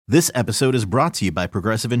This episode is brought to you by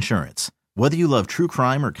Progressive Insurance. Whether you love true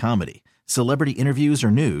crime or comedy, celebrity interviews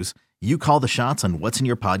or news, you call the shots on what's in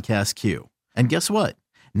your podcast queue. And guess what?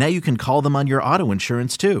 Now you can call them on your auto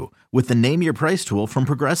insurance too with the Name Your Price tool from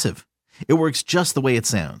Progressive. It works just the way it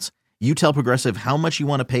sounds. You tell Progressive how much you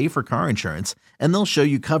want to pay for car insurance, and they'll show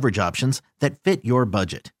you coverage options that fit your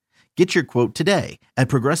budget. Get your quote today at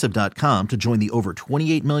Progressive.com to join the over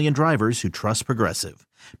 28 million drivers who trust Progressive.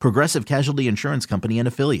 Progressive Casualty Insurance Company and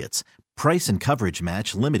Affiliates. Price and coverage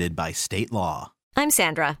match limited by state law. I'm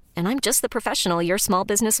Sandra, and I'm just the professional your small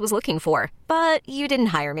business was looking for. But you didn't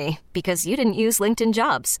hire me because you didn't use LinkedIn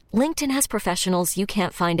Jobs. LinkedIn has professionals you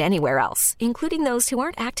can't find anywhere else, including those who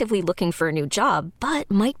aren't actively looking for a new job, but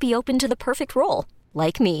might be open to the perfect role,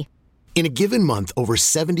 like me. In a given month, over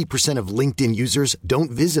 70% of LinkedIn users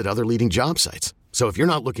don't visit other leading job sites. So if you're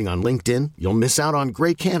not looking on LinkedIn, you'll miss out on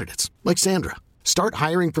great candidates like Sandra. Start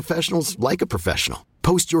hiring professionals like a professional.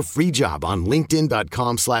 Post your free job on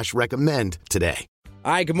linkedin.com/recommend today.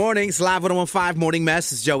 All right, good morning. It's Live 101.5 Morning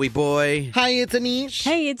Mess. It's Joey Boy. Hi, it's Aneesh.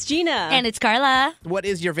 Hey, it's Gina. And it's Carla. What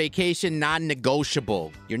is your vacation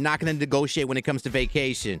non-negotiable? You're not going to negotiate when it comes to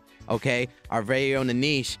vacation, okay? Our very own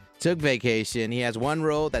Aneesh took vacation. He has one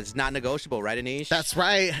rule that's not negotiable, right, Aneesh? That's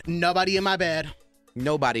right. Nobody in my bed.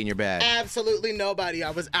 Nobody in your bed. Absolutely nobody.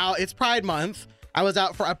 I was out. It's Pride Month. I was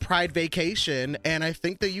out for a Pride vacation, and I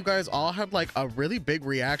think that you guys all had like a really big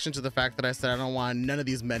reaction to the fact that I said I don't want none of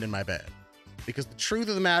these men in my bed. Because the truth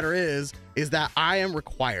of the matter is that I am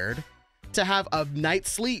required to have a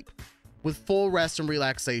night's sleep with full rest and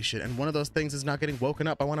relaxation. And one of those things is not getting woken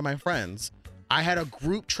up by one of my friends. I had a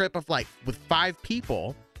group trip of with 5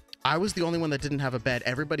 people. I was the only one that didn't have a bed.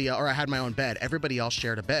 Everybody else, or I had my own bed. Everybody else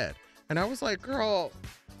shared a bed. And I was like, girl,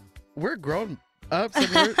 we're grown ups and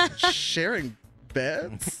we're sharing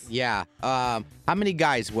beds. Yeah. How many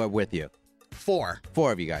guys were with you? 4.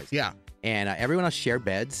 4 of you guys. Yeah. And everyone else shared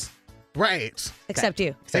beds? Right. Except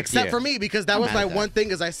you. Except you. For me, because that was my one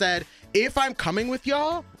thing is I said, if I'm coming with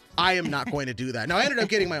y'all, I am not going to do that. Now, I ended up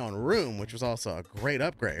getting my own room, which was also a great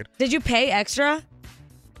upgrade. Did you pay extra?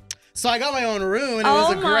 So I got my own room, and it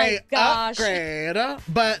was a great upgrade.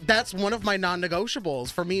 But that's one of my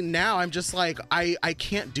non-negotiables. For me now, I'm just like, I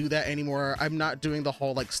can't do that anymore. I'm not doing the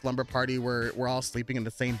whole slumber party where we're all sleeping in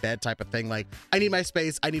the same bed type of thing. Like, I need my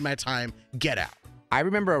space. I need my time. Get out. I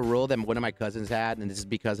remember a rule that one of my cousins had, and this is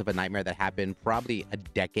because of a nightmare that happened probably a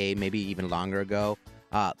decade, maybe even longer ago.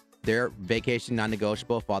 Their vacation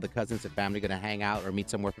non-negotiable. If all the cousins and family are going to hang out or meet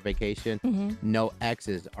somewhere for vacation, no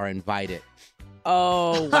exes are invited.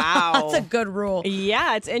 Oh, wow. That's a good rule.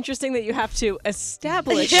 Yeah, it's interesting that you have to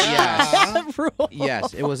establish Yes. that rule.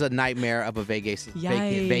 Yes, it was a nightmare of a Vegas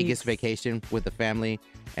vacation with the family.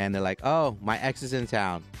 And they're like, oh, my ex is in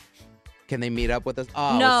town. Can they meet up with us?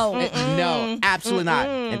 Oh, No. No, absolutely not.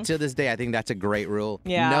 And to this day, I think that's a great rule.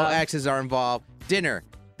 Yeah. No exes are involved. Dinner,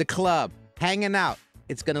 the club, hanging out.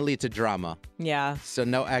 It's going to lead to drama. Yeah. So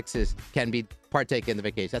no exes can be partake in the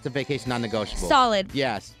vacation. That's a vacation non-negotiable. Solid.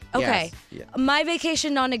 Yes. Okay. Yes. Yeah. My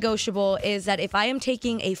vacation non-negotiable is that if I am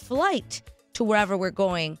taking a flight to wherever we're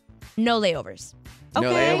going, no layovers. No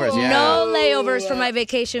layovers, yeah. No layovers for my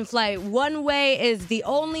vacation flight. One way is the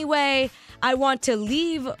only way. I want to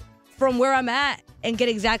leave from where I'm at and get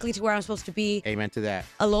exactly to where I'm supposed to be. Amen to that.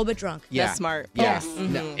 A little bit drunk. Yeah. That's smart. Yes.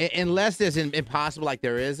 Mm-hmm. No, unless there's an impossible, like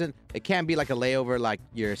there isn't, it can't be like a layover, like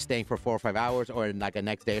you're staying for 4 or 5 hours or like a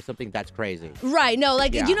next day or something. That's crazy. Right. No,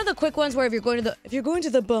 Yeah. you know the quick ones where if you're going to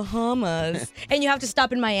the Bahamas and you have to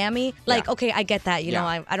stop in Miami, okay, I get that. You know,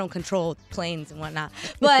 I don't control planes and whatnot.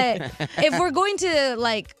 But if we're going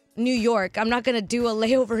to New York, I'm not gonna do a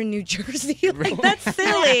layover in New Jersey. That's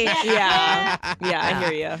silly. Yeah, I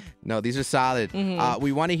hear you. No, these are solid.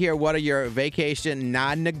 We want to hear what are your vacation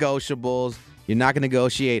non-negotiables. You're not going to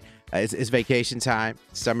negotiate. It's vacation time.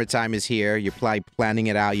 Summertime is here. You're probably planning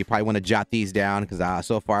it out. You probably want to jot these down because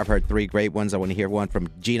so far I've heard 3 great ones. I want to hear one from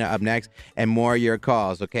Gina up next and more of your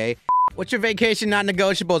calls, okay? What's your vacation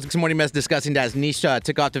non-negotiables? This morning, mess discussing that as Nisha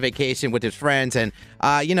took off to vacation with his friends, and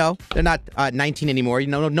they're not 19 anymore.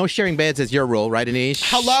 No sharing beds is your rule, right, Anish?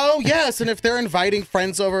 Hello, yes, and if they're inviting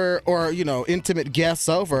friends over or intimate guests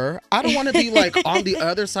over, I don't want to be on the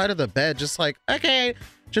other side of the bed, just okay,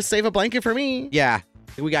 just save a blanket for me. Yeah,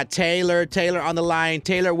 we got Taylor on the line.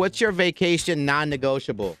 Taylor, what's your vacation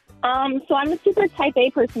non-negotiable? So I'm a super type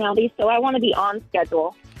A personality, so I want to be on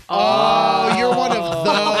schedule. Oh, you're one of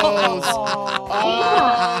those.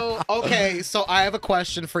 Oh, okay. So I have a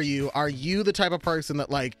question for you. Are you the type of person that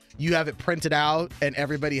you have it printed out and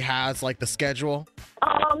everybody has the schedule?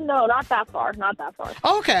 No, not that far. Not that far.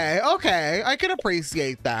 Okay. I can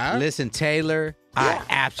appreciate that. Listen, Taylor, I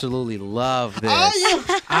absolutely love this. Oh,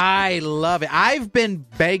 yeah. I love it. I've been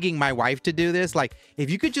begging my wife to do this. Like, if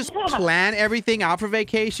you could just plan everything out for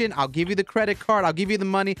vacation, I'll give you the credit card, I'll give you the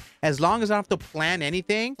money. As long as I don't have to plan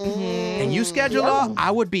anything and you schedule all,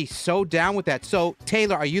 I would be so down with that. So,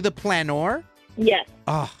 Taylor, are you the planner? Yes.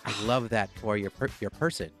 Oh, I love that for your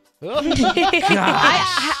person.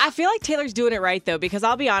 I feel like Taylor's doing it right, though, because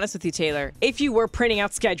I'll be honest with you, Taylor. If you were printing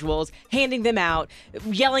out schedules, handing them out,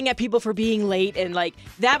 yelling at people for being late, and like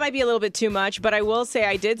that might be a little bit too much. But I will say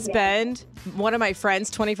I did spend one of my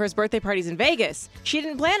friend's 21st birthday parties in Vegas. She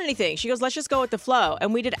didn't plan anything. She goes, let's just go with the flow.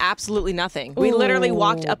 And we did absolutely nothing. We literally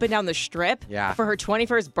walked up and down the strip for her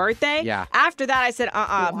 21st birthday. Yeah. After that, I said,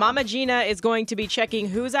 Mama Gina is going to be checking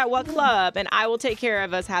who's at what club, and I will take care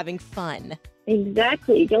of us having fun.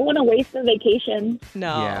 Exactly. Don't want to waste a vacation.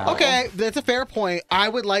 No. Yeah. Okay, that's a fair point. I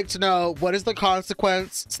would like to know what is the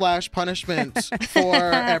consequence/punishment for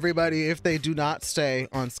everybody if they do not stay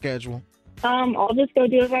on schedule. I'll just go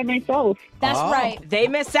do it by myself. That's right. They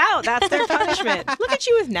miss out. That's their punishment. Look at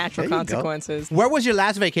you with natural There you go. consequences. Where was your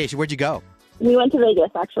last vacation? Where'd you go? We went to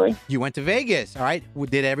Vegas, actually. You went to Vegas. All right.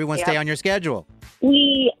 Did everyone stay on your schedule?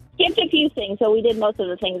 We skipped a few things, so we did most of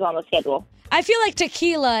the things on the schedule. I feel like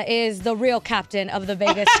tequila is the real captain of the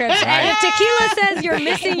Vegas trips. And if tequila says you're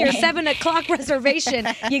missing your 7 o'clock reservation,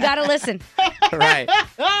 you got to listen. Right.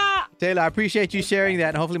 Taylor, I appreciate you sharing that.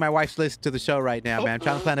 And hopefully my wife's listening to the show right now, man. I'm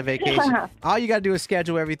trying to plan a vacation. All you got to do is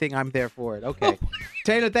schedule everything. I'm there for it. Okay.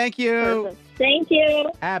 Taylor, thank you. Perfect. Thank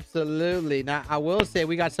you. Absolutely. Now, I will say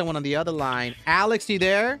we got someone on the other line. Alex, you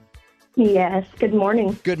there? Yes. Good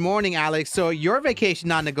morning. Good morning, Alex. So your vacation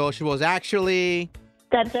non-negotiable is actually...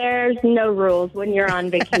 That there's no rules when you're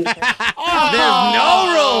on vacation. There's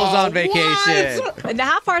no rules on vacation. Now,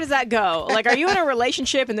 how far does that go? Like, are you in a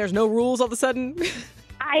relationship and there's no rules all of a sudden?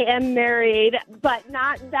 I am married, but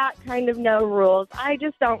not that kind of no rules. I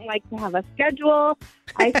just don't like to have a schedule.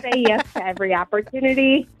 I say yes to every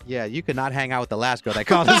opportunity. Yeah, you could not hang out with the last girl that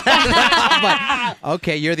called us. But,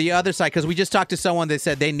 okay, you're the other side, because we just talked to someone that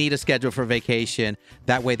said they need a schedule for vacation.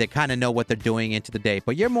 That way they kind of know what they're doing into the day.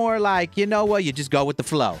 But you're more like, you know what, you just go with the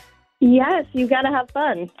flow. Yes, you got to have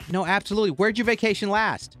fun. No, absolutely. Where'd your vacation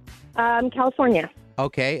last? California.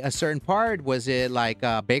 Okay, a certain part. Was it like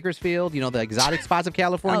Bakersfield, the exotic spots of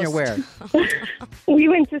California? Where? We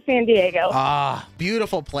went to San Diego. Ah,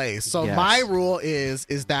 Beautiful place. So Yes. my rule is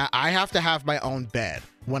that I have to have my own bed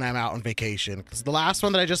when I'm out on vacation. Because the last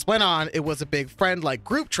one that I just went on, it was a big friend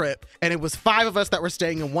group trip, and it was 5 of us that were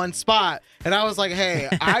staying in one spot. And I was like, hey,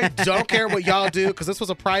 I don't care what y'all do, because this was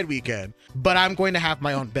a Pride weekend, but I'm going to have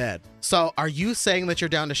my own bed. So are you saying that you're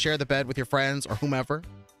down to share the bed with your friends or whomever?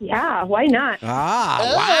 Yeah, why not?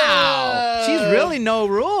 wow. She's really no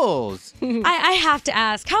rules. I have to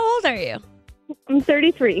ask, how old are you? I'm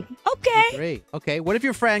 33. Okay. Great. Okay, what if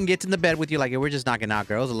your friend gets in the bed with you like, hey, we're just knocking out,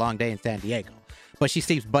 girls, a long day in San Diego, but she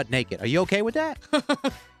sleeps butt naked. Are you okay with that?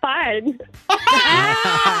 Fine.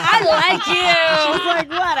 I like you. She's like,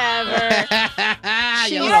 whatever.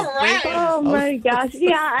 You little freak. Oh my gosh.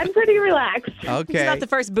 Yeah, I'm pretty relaxed. Okay. It's not the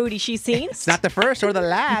first booty she's seen. It's not the first or the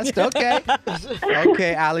last. Okay.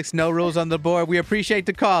 Okay, Alex, no rules on the board. We appreciate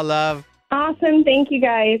the call, love. Awesome. Thank you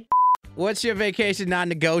guys. What's your vacation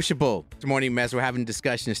non-negotiable? This morning, mess. We're having a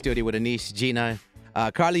discussion in the studio with Aneesh, Gina,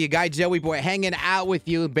 Carly, your guy Joey boy, hanging out with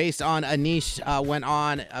you based on Aneesh went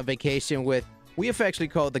on a vacation with, we affectionately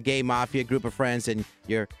call it the gay mafia group of friends, and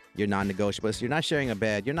you're non-negotiable. So you're not sharing a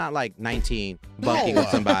bed. You're not like 19 bunking with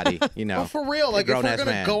somebody, But for real, if we're grown-ass going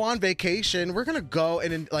to man. go on vacation, we're going to go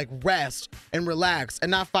and rest and relax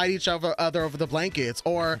and not fight each other over the blankets.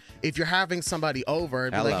 Or if you're having somebody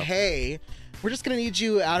over, be Hello. like, hey, we're just going to need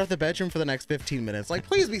you out of the bedroom for the next 15 minutes. Like,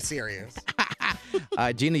 please be serious.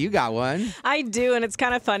 Gina, you got one. I do, and it's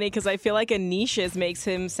kind of funny because I feel like Aneesh's makes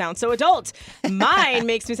him sound so adult. Mine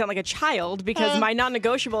makes me sound like a child because my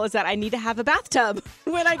non-negotiable is that I need to have a bathtub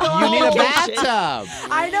when I go on You need a vacation.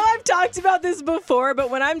 bathtub. I know I've talked about this before, but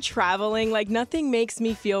when I'm traveling, nothing makes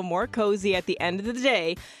me feel more cozy at the end of the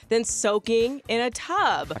day than soaking in a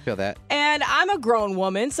tub. I feel that. And I'm a grown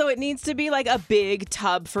woman, so it needs to be a big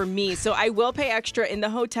tub for me. So I will pay extra in the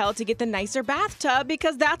hotel to get the nicer bathtub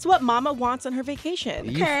because that's what Mama wants on her vacation.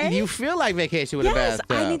 Okay. You feel like vacation with a Yes,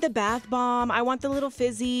 bathtub. I need the bath bomb. I want the little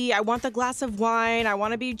fizzy. I want the glass of wine. I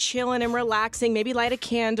want to be chilling and relaxing. Maybe light a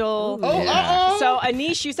candle. Yeah. So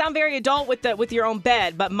Aneesh, you sound very adult with your own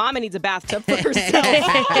bed, but Mama needs a bathtub for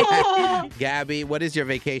herself. Gabby, what is your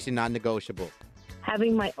vacation non-negotiable?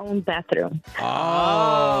 Having my own bathroom.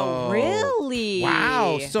 Oh, really?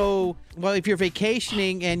 Wow. So, well, if you're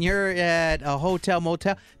vacationing and you're at a hotel,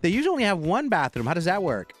 motel, they usually only have one bathroom. How does that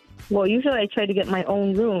work? Well, usually I try to get my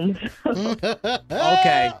own room.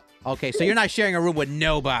 Okay. So you're not sharing a room with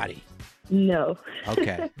nobody. No.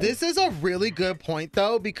 Okay. This is a really good point,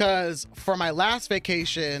 though, because for my last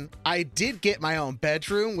vacation, I did get my own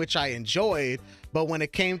bedroom, which I enjoyed. But when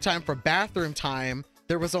it came time for bathroom time,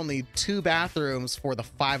 there was only 2 bathrooms for the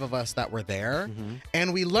 5 of us that were there. Mm-hmm.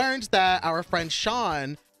 And we learned that our friend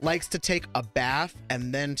Sean likes to take a bath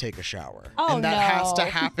and then take a shower. Oh, and that has to no.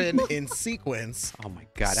 happen in sequence. Oh, my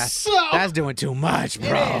God. That's doing too much,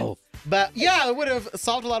 bro. But yeah, it would have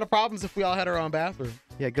solved a lot of problems if we all had our own bathroom.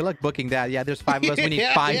 Yeah, good luck booking that. Yeah, there's 5 of us. We need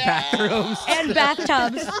 5 bathrooms. And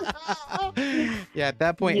bathtubs. Yeah, at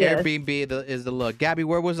that point, Yes. Airbnb is the look. Gabby,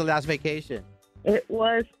 where was the last vacation? It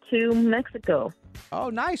was to Mexico. Oh,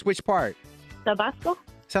 nice. Which part? Tabasco?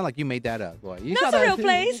 Sound like you made that up, boy. You That's saw a that real too?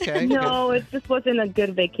 place. Okay. No, it just wasn't a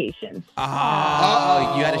good vacation.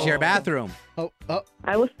 Oh, you had to share a bathroom. Oh.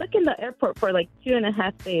 I was stuck in the airport for like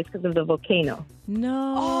 2.5 days because of the volcano.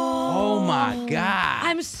 No. Oh, my God.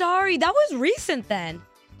 I'm sorry. That was recent then.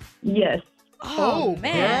 Yes. Oh,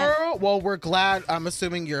 man. Girl. Well, we're glad. I'm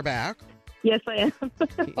assuming you're back. Yes, I am.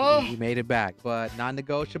 You made it back, but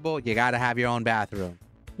non-negotiable, you got to have your own bathroom,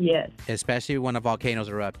 Yes. especially when a volcano's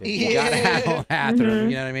erupted. You Yeah. got to have your own bathroom.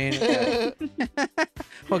 You know what I mean?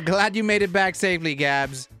 Well, glad you made it back safely,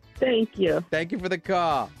 Gabs. Thank you. Thank you for the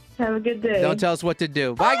call. Have a good day. Don't tell us what to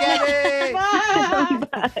do. Bye, Gabby.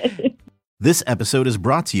 Bye. This episode is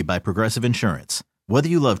brought to you by Progressive Insurance. Whether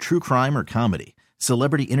you love true crime or comedy,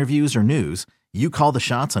 celebrity interviews or news, you call the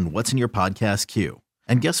shots on what's in your podcast queue.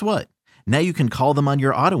 And guess what? Now you can call them on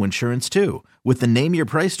your auto insurance too with the Name Your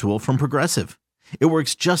Price tool from Progressive. It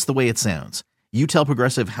works just the way it sounds. You tell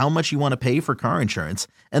Progressive how much you want to pay for car insurance,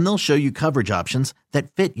 and they'll show you coverage options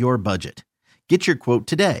that fit your budget. Get your quote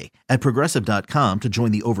today at Progressive.com to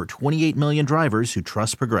join the over 28 million drivers who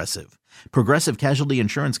trust Progressive. Progressive Casualty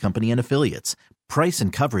Insurance Company and Affiliates. Price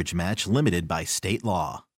and coverage match limited by state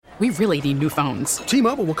law. We really need new phones.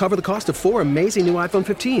 T-Mobile will cover the cost of 4 amazing new iPhone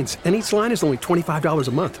 15s, and each line is only $25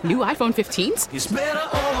 a month. New iPhone 15s? It's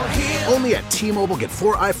better over here. Only at T-Mobile, get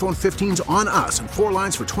 4 iPhone 15s on us and 4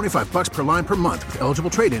 lines for $25 per line per month with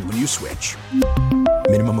eligible trade-in when you switch.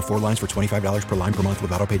 Minimum of 4 lines for $25 per line per month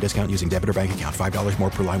with autopay discount using debit or bank account. $5 more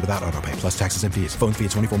per line without autopay, plus taxes and fees. Phone fee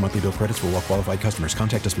at 24 monthly bill credits for well-qualified customers.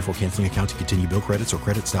 Contact us before canceling account to continue bill credits or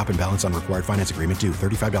credit stop and balance on required finance agreement due.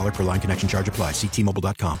 $35 per line connection charge applies. See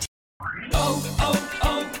T-Mobile.com.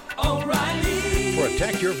 O'Reilly.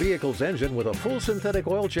 Protect your vehicle's engine with a full synthetic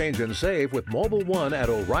oil change and save with Mobile One at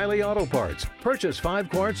O'Reilly Auto Parts. Purchase 5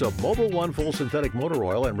 quarts of Mobile One full synthetic motor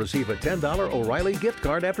oil and receive a $10 O'Reilly gift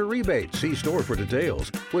card after rebate. See store for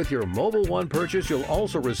details. With your Mobile One purchase, you'll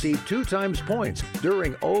also receive 2 times points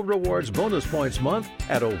during O Rewards Bonus Points Month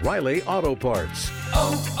at O'Reilly Auto Parts.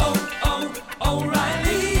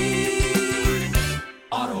 O'Reilly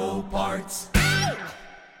Auto Parts.